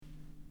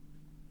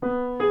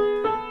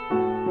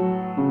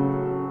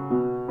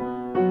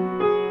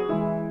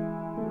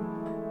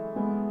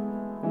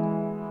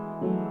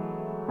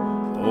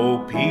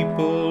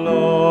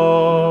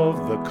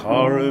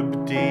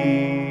Corrib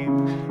deep,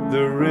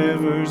 the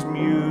river's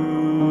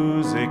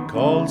music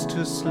calls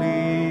to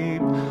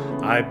sleep.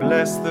 I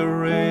bless the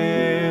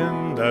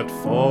rain that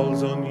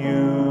falls on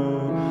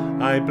you.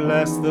 I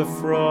bless the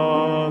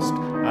frost,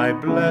 I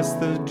bless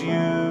the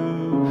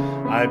dew.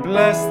 I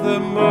bless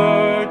the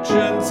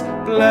merchants,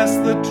 bless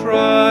the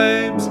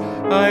tribes.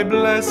 I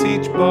bless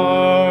each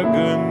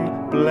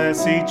bargain,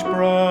 bless each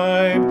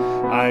bribe.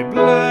 I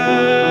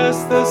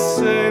bless the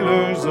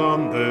sailors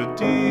on the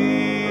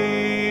deep.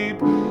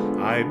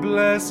 I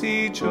bless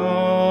each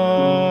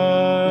eyelid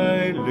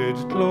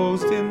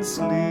closed in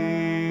sleep.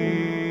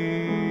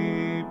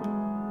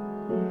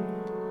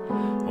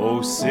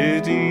 O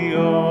city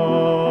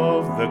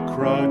of the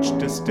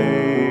crotched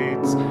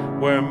estates,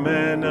 where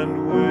men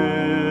and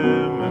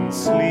women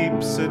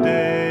sleep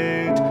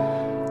sedate,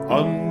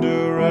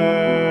 under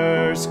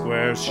our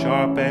square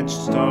sharp-edged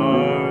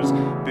stars,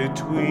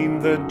 between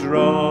the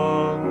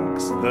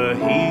drunks, the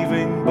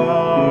heaving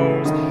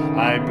bars.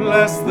 I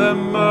bless the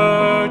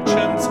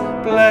merchants,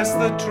 bless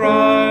the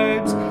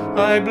tribes.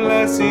 I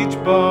bless each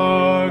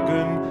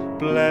bargain,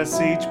 bless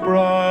each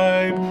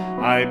bribe.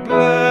 I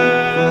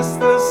bless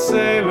the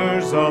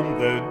sailors on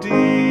the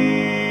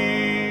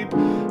deep.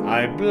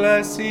 I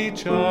bless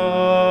each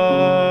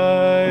eyelid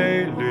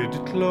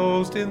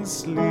closed in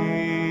sleep.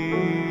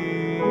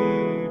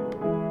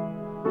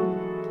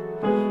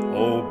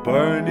 O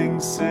burning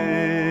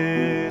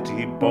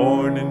city,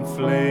 born in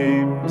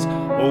flames,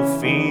 O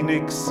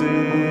Phoenix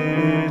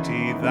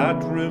city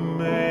that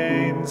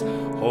remains,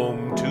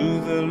 home to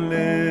the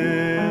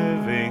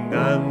living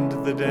and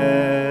the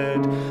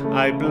dead.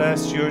 I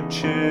bless your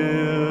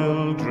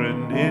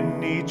children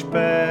in each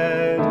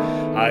bed.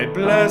 I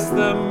bless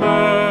the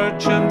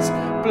merchants,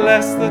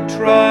 bless the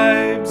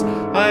tribes.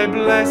 I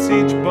bless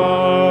each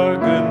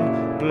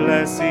bargain,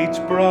 bless each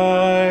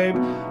bribe.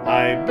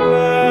 I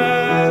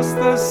bless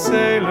the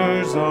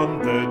sailors on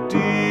the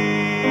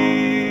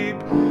deep.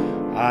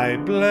 I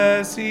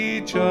bless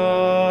each eyelid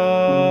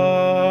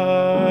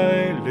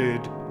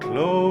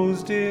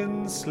closed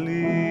in sleep.